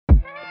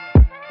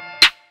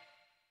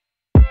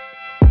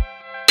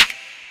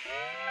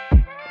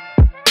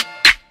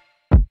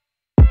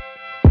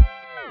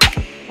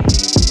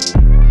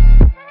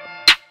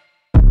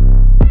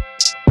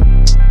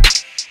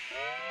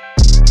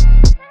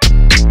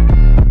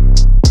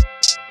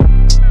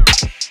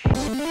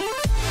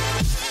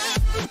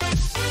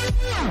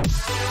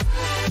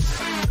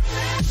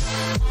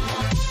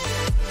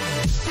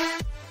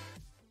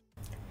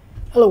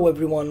Hello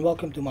everyone,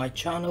 welcome to my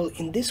channel.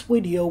 In this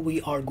video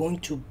we are going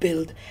to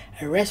build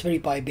a Raspberry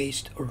Pi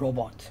based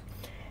robot,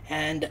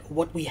 and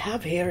what we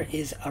have here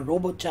is a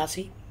robot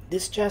chassis.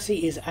 This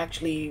chassis is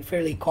actually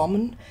fairly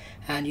common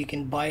and you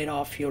can buy it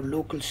off your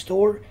local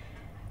store.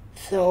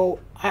 So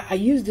I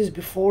used this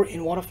before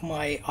in one of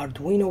my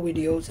Arduino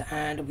videos,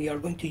 and we are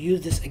going to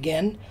use this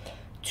again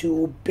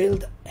to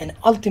build an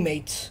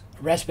ultimate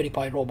Raspberry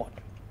Pi robot.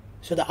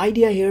 So the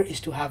idea here is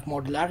to have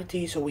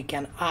modularity, so we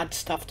can add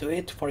stuff to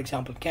it, for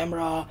example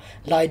camera,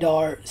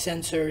 LiDAR,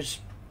 sensors,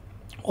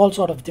 all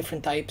sort of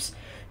different types,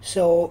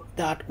 so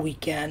that we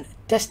can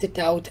test it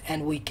out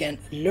and we can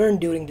learn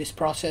during this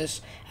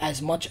process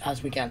as much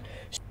as we can.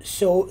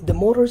 So the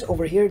motors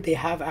over here, they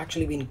have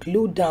actually been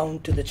glued down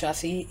to the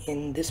chassis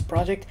in this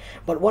project,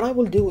 but what I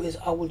will do is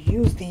I will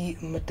use the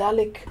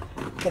metallic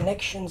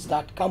connections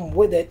that come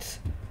with it.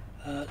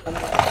 Let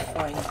me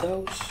find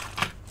those.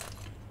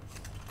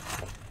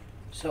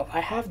 So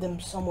I have them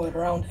somewhere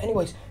around.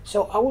 Anyways,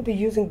 so I will be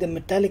using the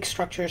metallic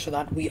structure so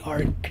that we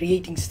are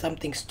creating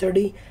something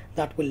sturdy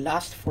that will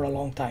last for a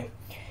long time.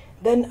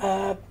 Then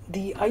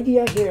the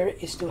idea here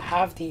is to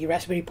have the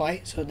Raspberry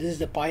Pi. So this is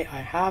the Pi I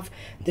have.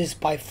 This is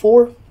Pi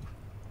 4,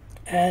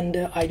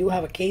 and I do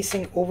have a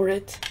casing over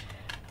it.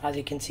 As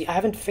you can see, I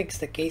haven't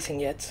fixed the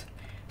casing yet,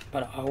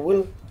 but I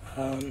will.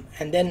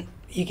 And then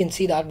you can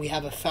see that we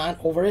have a fan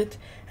over it,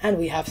 and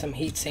we have some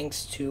heat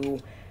sinks to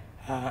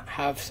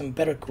have some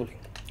better cooling.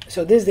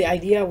 So this is the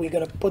idea. We're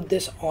going to put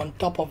this on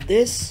top of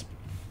this,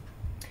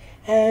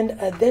 and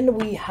then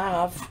we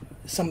have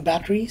some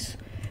batteries.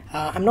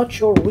 I'm not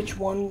sure which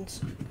one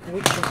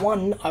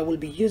I will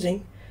be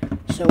using,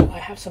 so I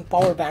have some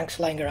power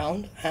banks lying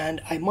around, and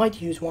I might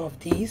use one of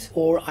these,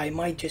 or I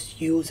might just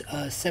use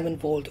a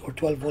 7-volt or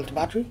 12-volt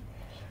battery.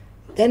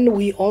 Then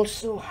we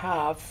also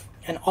have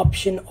an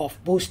option of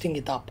boosting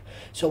it up.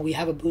 So we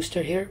have a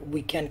booster here.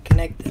 We can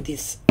connect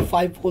this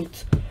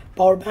 5-volt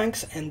power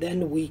banks, and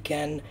then we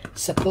can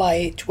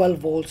supply 12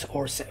 volts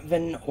or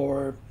 7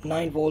 or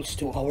 9 volts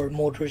to our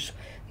motors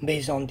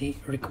based on the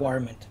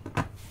requirement.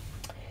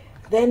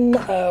 Then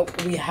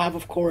we have,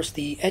 of course,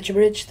 the edge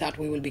bridge that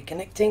we will be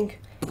connecting,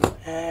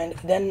 and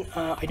then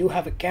I do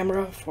have a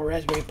camera for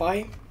Raspberry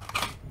Pi.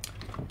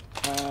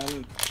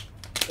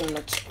 So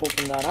let's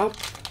open that up.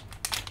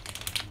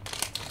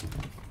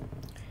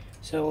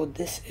 So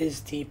this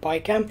is the Pi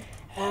cam,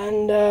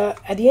 and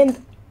at the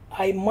end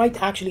I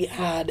might actually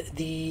add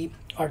the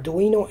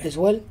Arduino as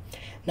well.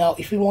 Now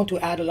if we want to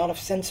add a lot of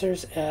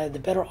sensors, the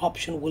better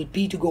option will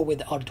be to go with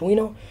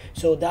Arduino,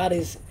 so that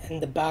is in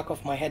the back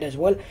of my head as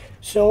well.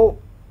 So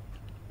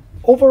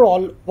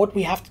overall what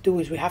we have to do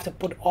is we have to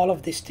put all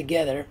of this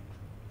together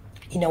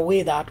in a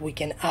way that we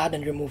can add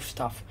and remove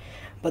stuff.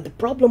 But the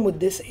problem with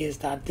this is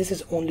that this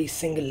is only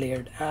single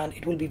layered, and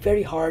it will be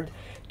very hard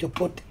to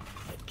put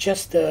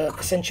just the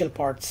essential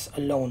parts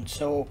alone.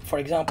 So for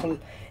example,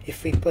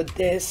 if we put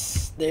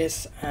this,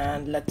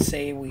 and let's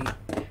say we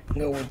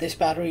go with this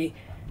battery,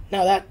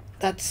 now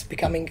that's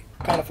becoming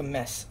kind of a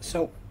mess.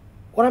 So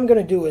what I'm going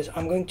to do is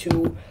I'm going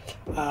to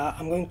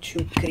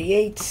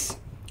create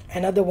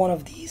another one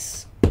of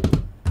these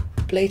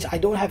plates. I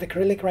don't have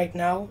acrylic right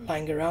now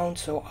lying around,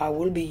 so I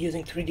will be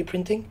using 3D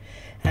printing,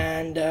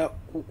 and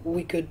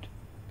we could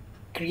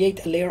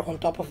create a layer on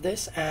top of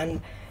this,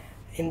 and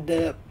in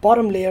the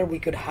bottom layer we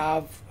could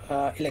have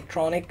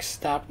electronics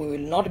that we will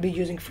not be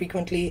using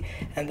frequently,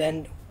 and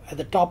then at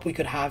the top we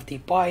could have the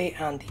Pi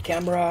and the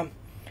camera,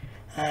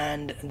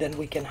 and then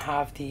we can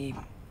have the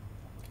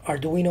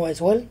Arduino as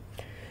well.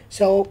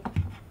 So,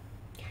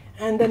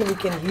 and then we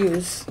can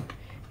use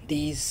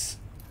these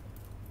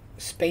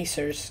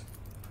spacers.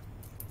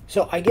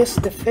 So I guess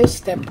the first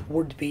step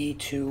would be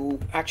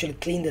to actually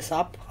clean this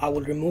up. I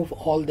will remove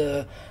all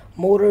the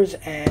motors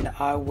and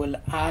I will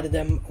add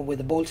them with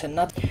the bolts and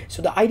nuts.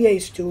 So the idea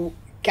is to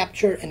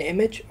capture an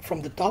image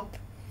from the top,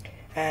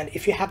 and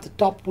if you have the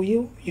top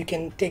view, you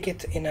can take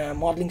it in a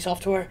modeling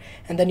software,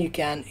 and then you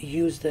can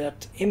use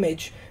that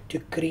image to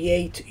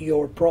create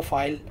your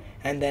profile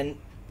and then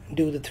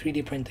do the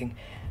 3D printing.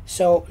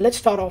 So let's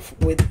start off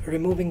with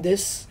removing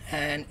this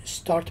and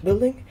start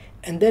building,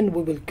 and then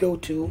we will go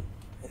to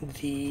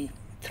the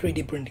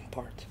 3D printing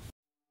part.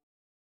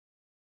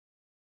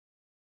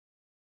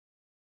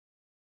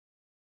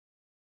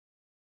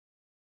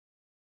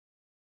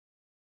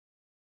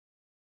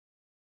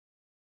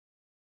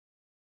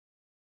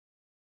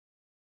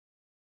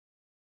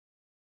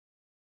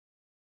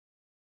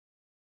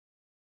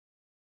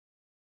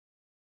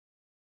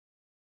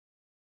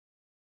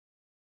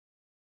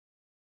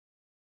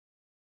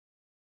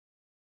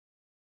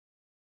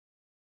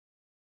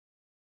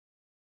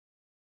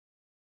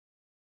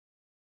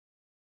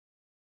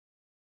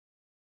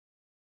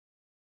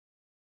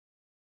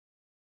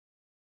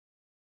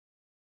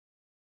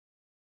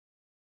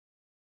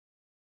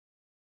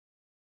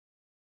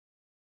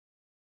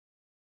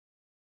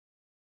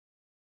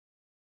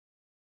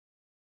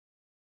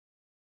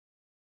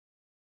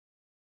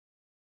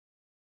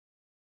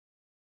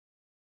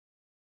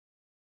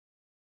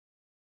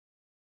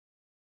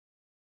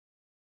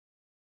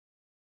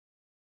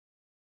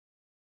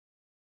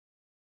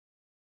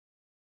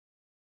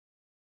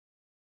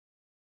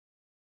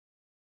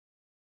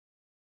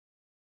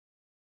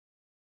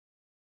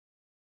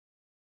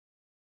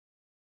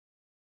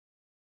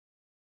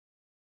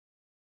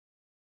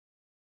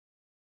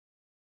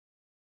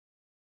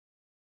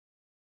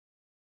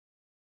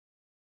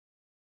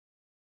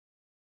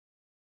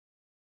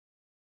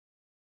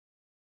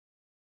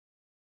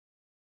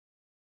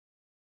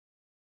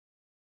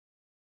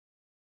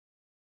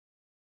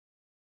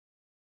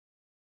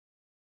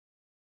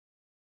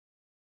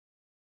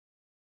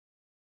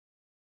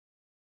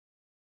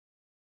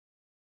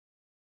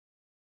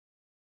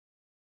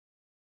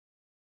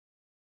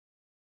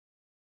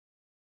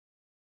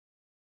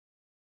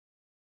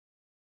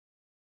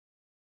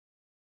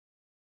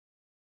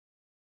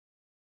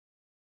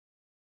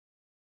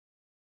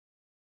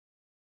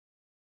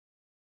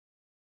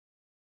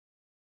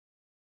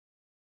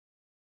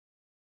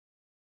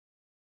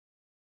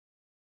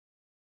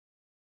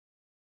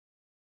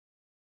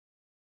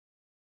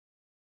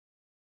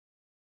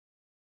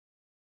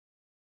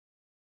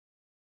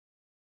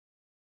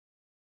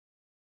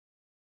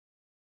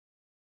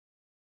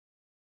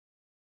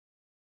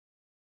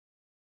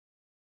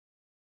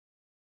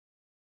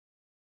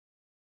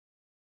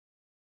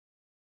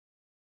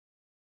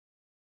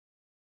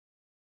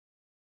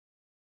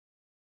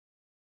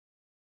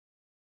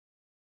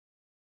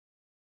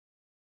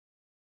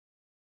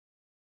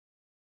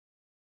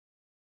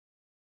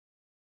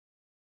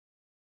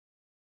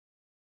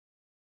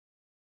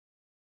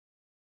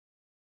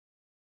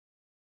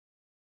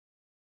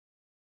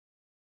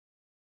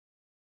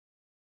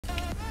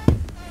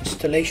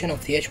 installation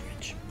of the edge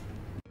bridge.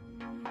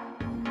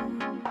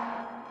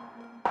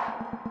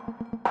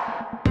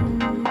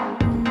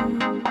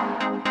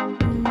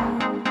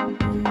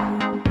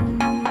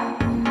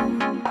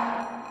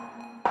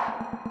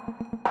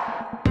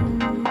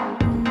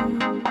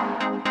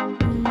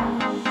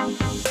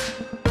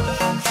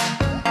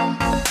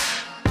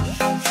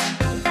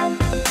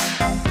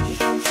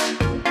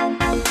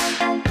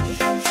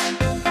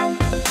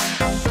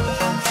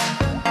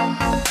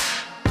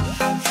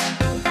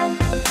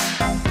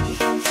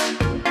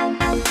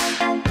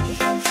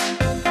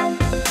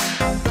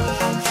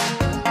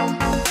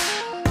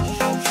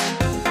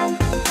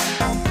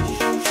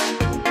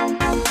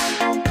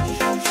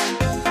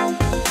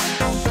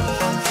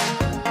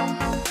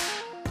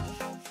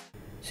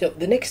 So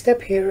the next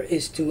step here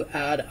is to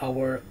add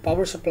our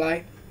power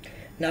supply.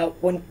 Now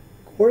when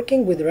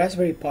working with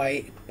Raspberry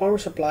Pi, power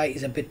supply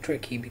is a bit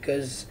tricky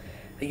because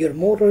your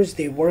motors,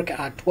 they work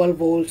at 12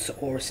 volts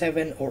or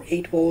 7 or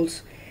 8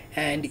 volts,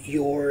 and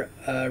your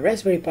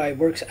Raspberry Pi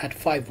works at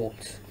 5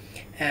 volts.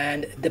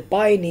 And the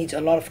Pi needs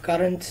a lot of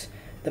current,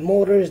 the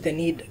motors, they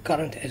need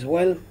current as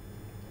well.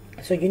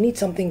 So you need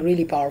something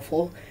really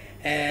powerful,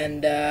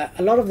 and a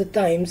lot of the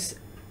times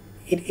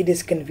it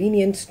is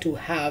convenient to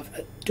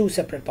have two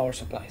separate power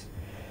supplies.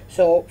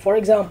 So for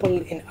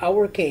example, in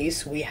our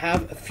case, we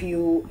have a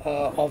few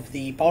of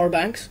the power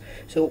banks,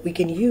 so we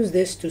can use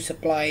this to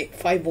supply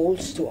 5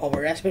 volts to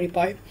our Raspberry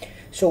Pi,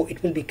 so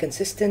it will be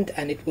consistent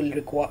and it will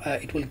require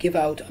it will give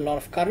out a lot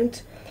of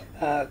current,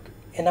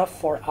 enough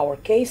for our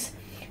case.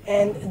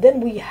 And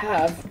then we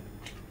have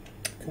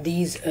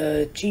these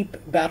cheap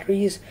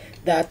batteries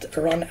that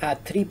run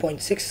at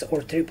 3.6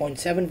 or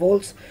 3.7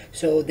 volts,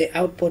 so the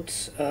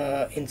outputs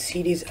in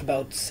series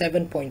about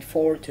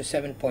 7.4 to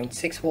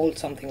 7.6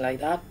 volts, something like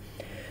that.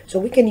 So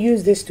we can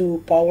use this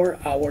to power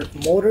our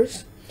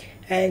motors,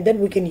 and then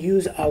we can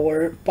use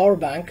our power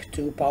bank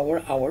to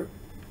power our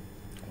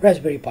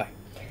Raspberry Pi.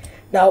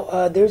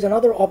 Now there's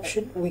another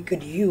option. We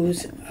could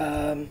use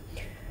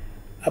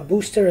a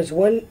booster as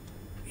well.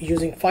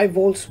 Using 5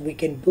 volts, we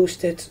can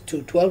boost it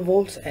to 12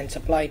 volts and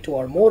supply it to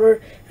our motor,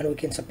 and we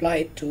can supply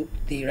it to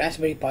the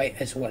Raspberry Pi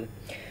as well.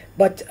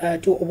 But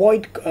to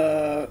avoid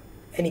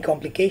any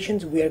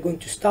complications, we are going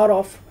to start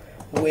off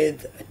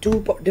with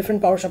two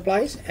different power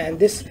supplies, and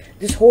this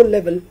whole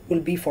level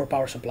will be for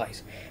power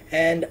supplies.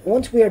 And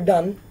once we are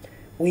done,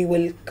 we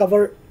will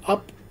cover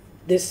up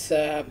this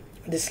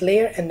this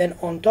layer, and then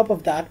on top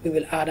of that we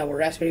will add our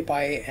Raspberry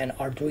Pi and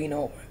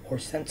Arduino or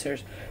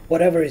sensors,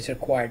 whatever is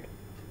required.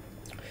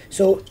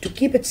 So to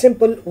keep it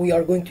simple, we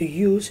are going to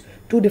use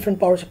two different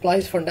power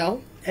supplies for now,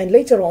 and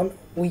later on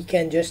we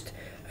can just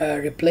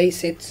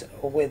replace it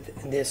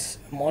with this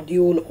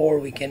module, or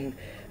we can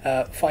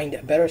find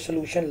a better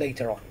solution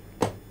later on.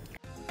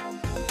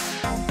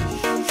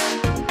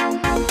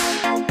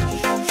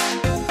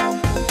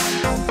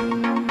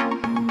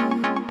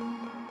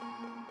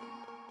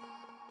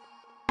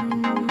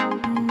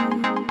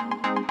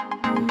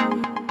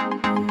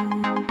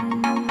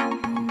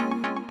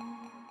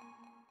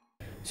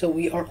 So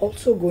we are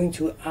also going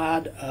to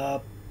add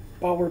a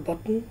power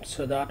button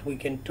so that we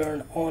can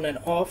turn on and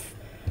off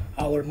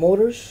our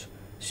motors.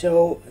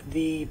 So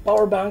the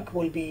power bank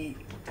will be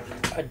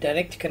a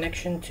direct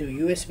connection to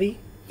USB,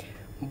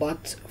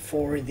 but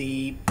for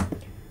the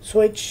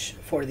switch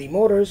for the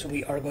motors,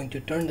 we are going to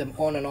turn them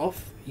on and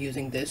off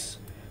using this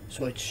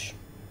switch.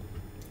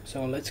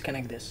 So let's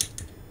connect this.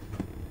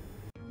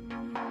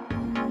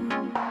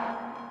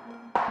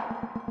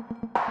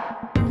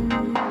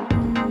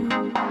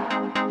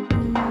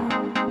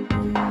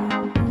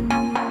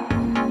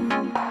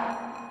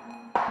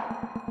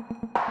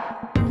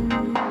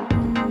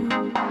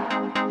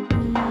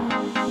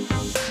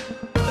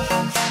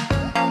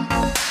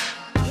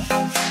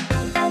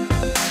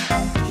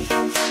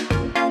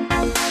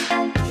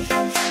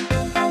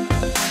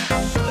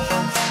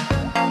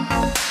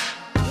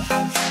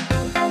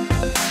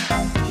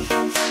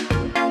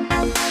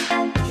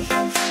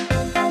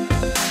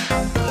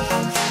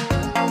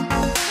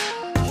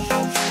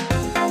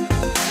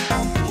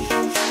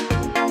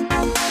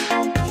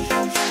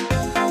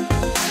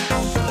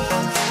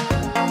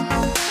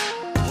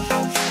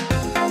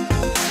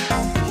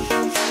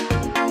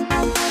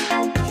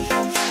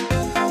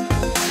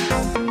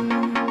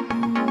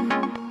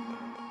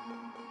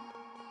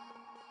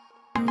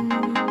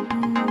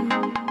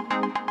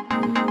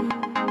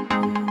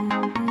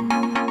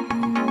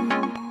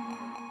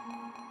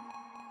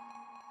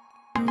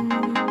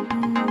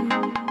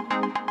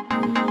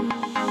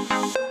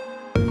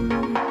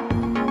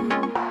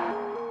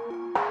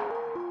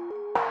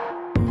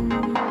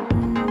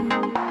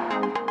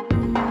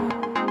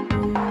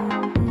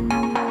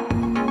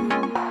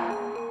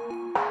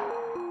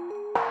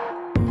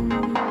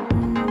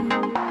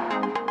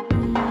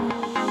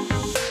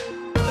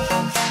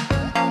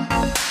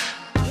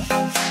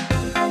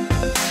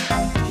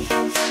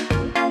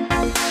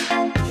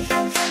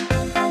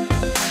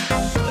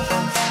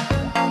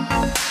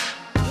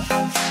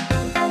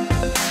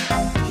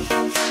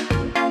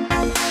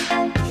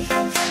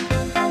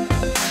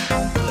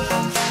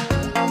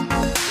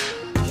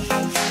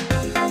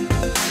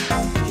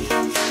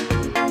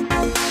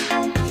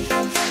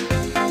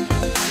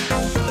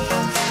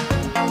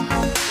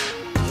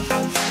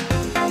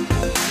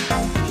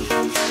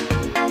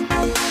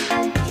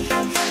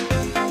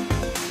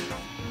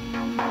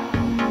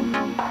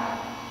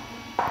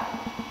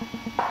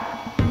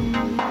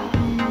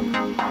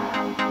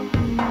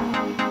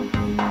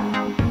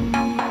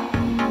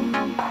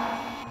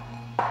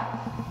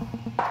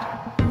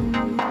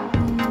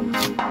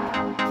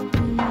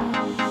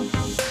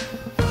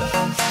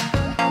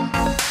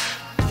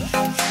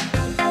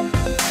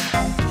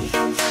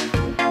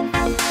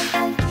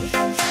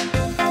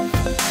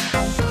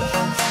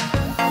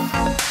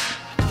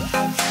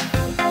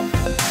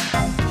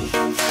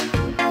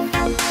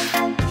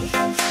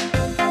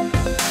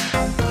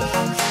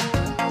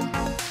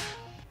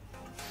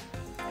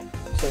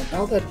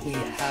 now that we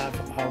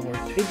have our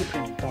 3D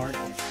printed part,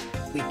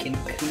 we can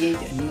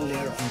create a new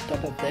layer on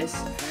top of this,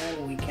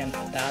 and we can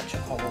attach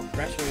our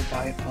Raspberry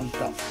Pi on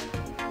top.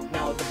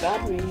 Now the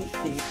battery,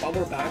 the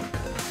power bank,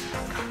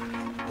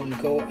 will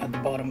go at the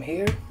bottom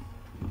here,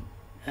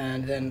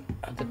 and then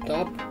at the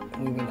top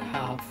we will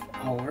have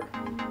our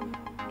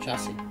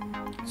chassis.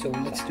 So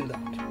let's do that.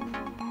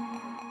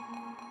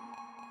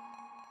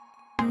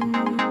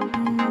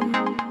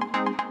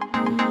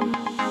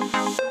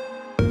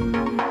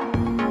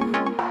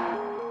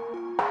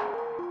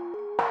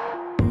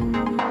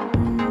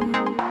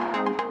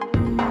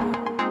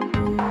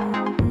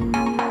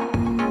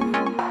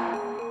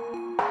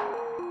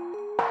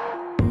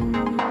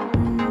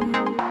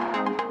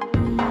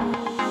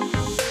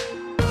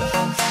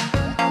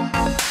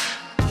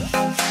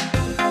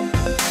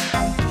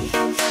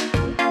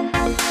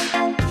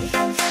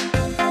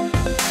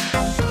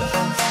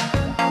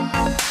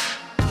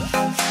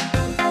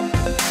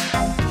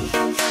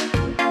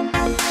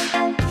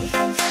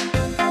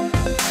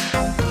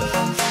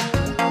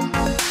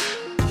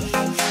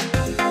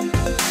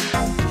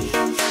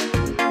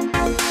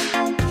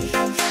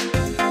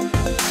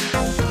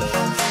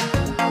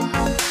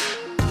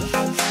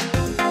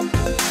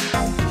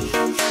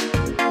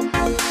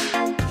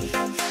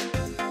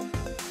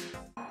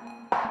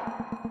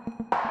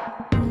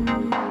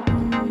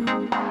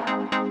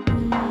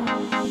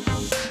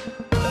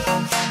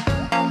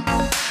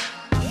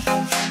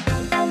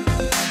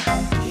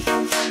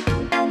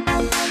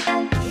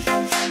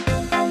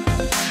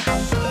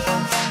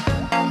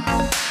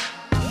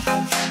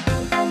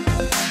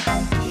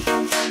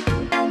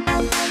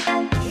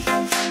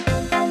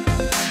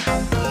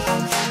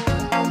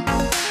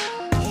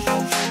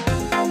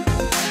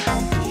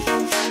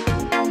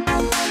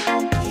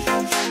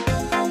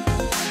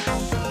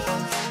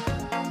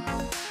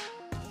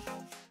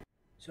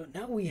 So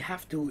now we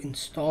have to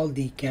install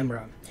the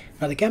camera.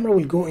 Now the camera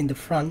will go in the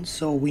front,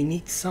 so we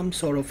need some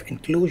sort of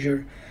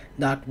enclosure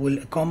that will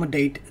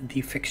accommodate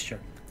the fixture.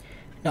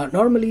 Now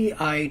normally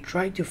I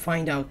try to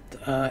find out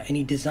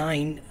any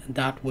design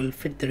that will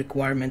fit the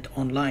requirement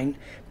online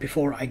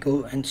before I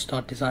go and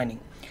start designing.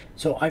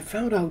 So I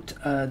found out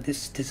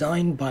this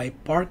design by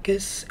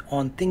Parkes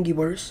on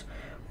Thingiverse,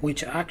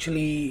 which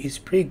actually is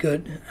pretty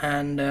good,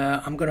 and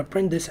I'm gonna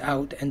print this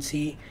out and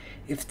see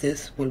if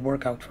this will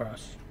work out for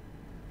us.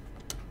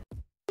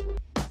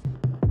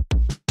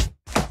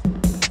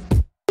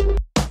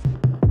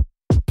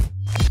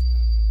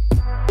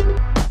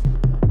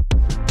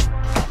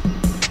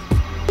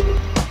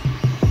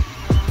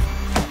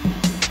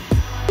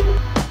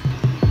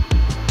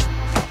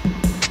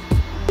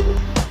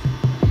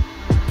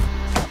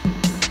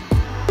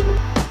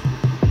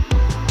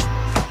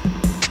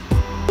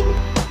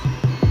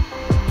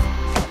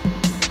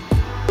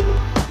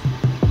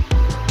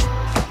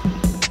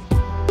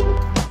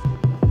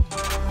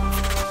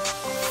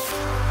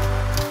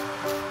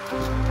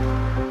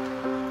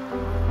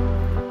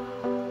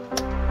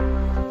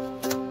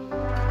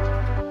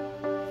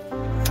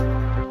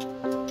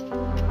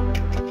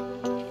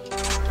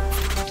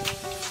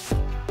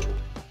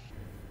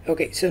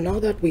 Okay, so now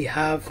that we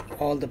have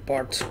all the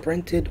parts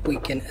printed, we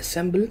can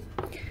assemble.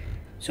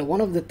 So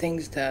one of the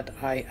things that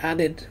I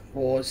added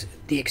was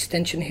the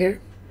extension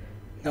here.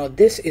 Now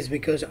this is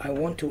because I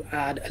want to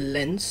add a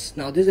lens.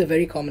 Now this is a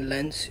very common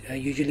lens.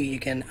 Usually you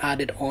can add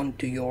it on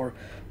to your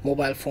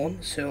mobile phone.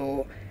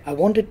 So I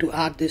wanted to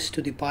add this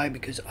to the Pi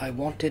because I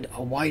wanted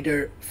a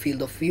wider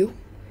field of view.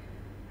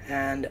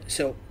 And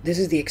so this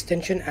is the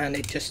extension, and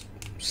it just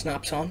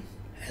snaps on,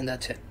 and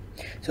that's it.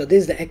 So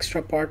this is the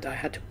extra part I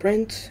had to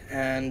print,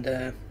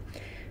 and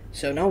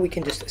so now we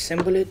can just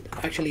assemble it.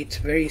 Actually, it's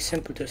very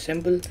simple to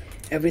assemble.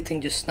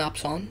 Everything just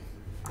snaps on.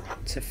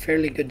 It's a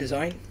fairly good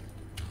design.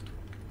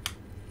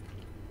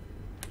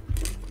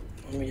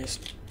 Let me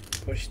just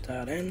push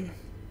that in.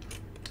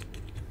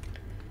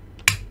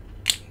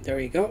 There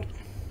you go.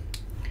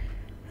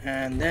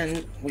 And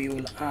then we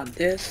will add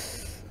this.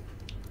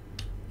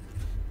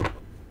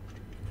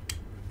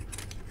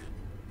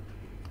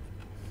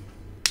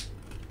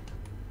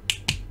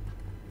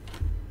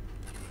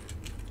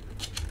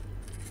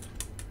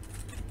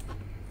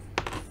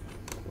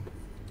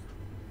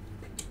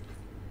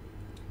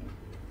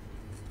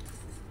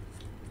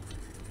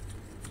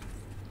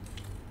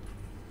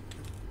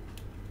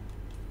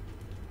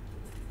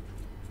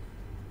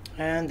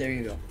 And there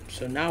you go.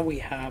 So now we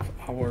have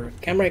our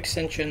camera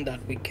extension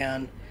that we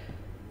can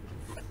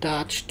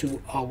attach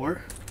to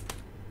our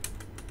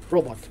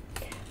robot.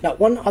 Now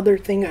one other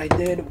thing I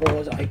did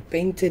was I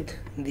painted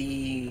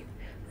the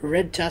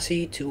red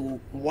chassis to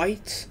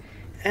white,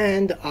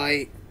 and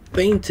I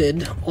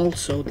painted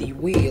also the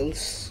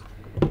wheels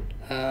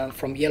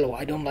from yellow.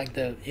 I don't like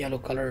the yellow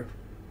color,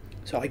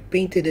 so I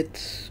painted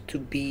it to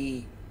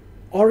be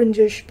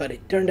orangish, but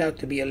it turned out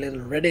to be a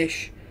little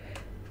reddish.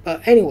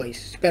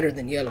 Anyways, it's better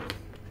than yellow.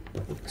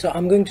 So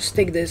I'm going to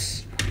stick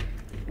this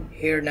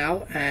here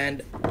now,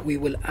 and we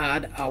will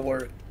add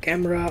our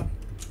camera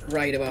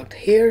right about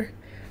here.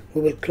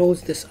 We will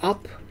close this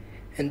up,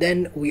 and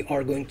then we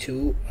are going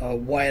to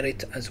wire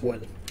it as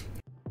well.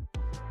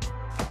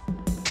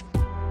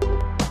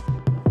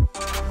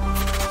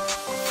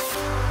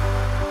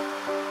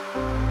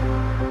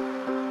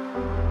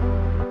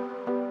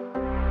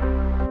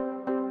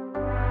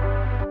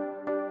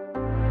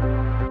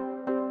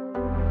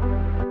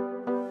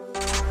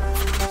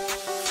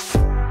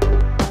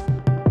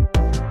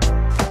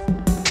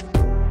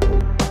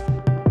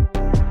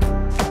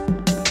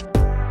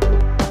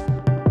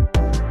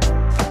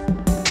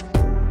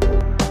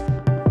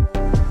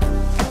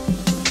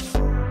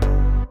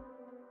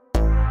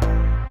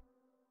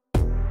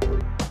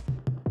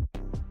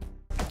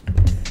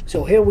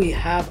 here we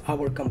have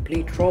our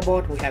complete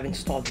robot. We have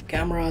installed the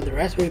camera, the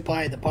Raspberry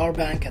Pi, the power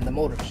bank, and the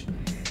motors.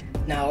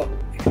 Now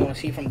if you want to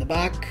see from the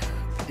back,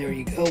 there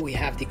you go, we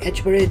have the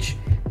edge bridge.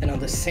 Then on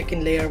the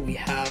second layer we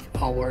have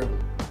our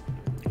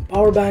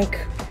power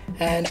bank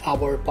and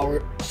our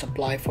power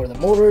supply for the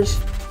motors.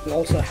 We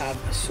also have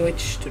a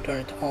switch to turn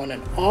it on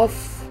and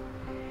off.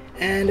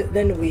 And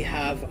then we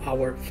have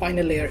our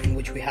final layer in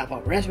which we have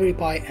our Raspberry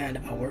Pi and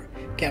our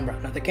camera.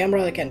 Now the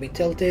camera can be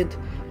tilted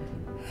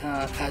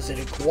as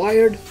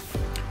required.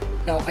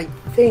 Now I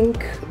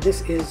think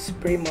this is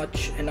pretty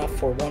much enough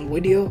for one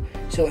video.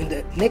 So in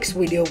the next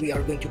video we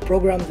are going to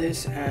program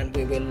this and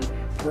we will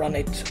run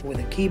it with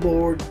a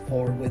keyboard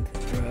or with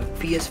a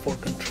PS4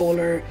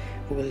 controller.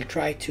 We will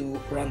try to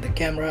run the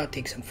camera,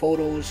 take some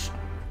photos,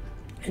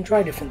 and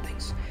try different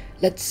things.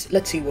 Let's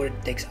see where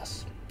it takes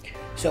us.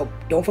 So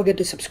don't forget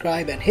to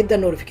subscribe and hit the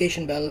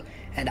notification bell,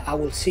 and I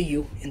will see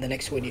you in the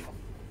next video.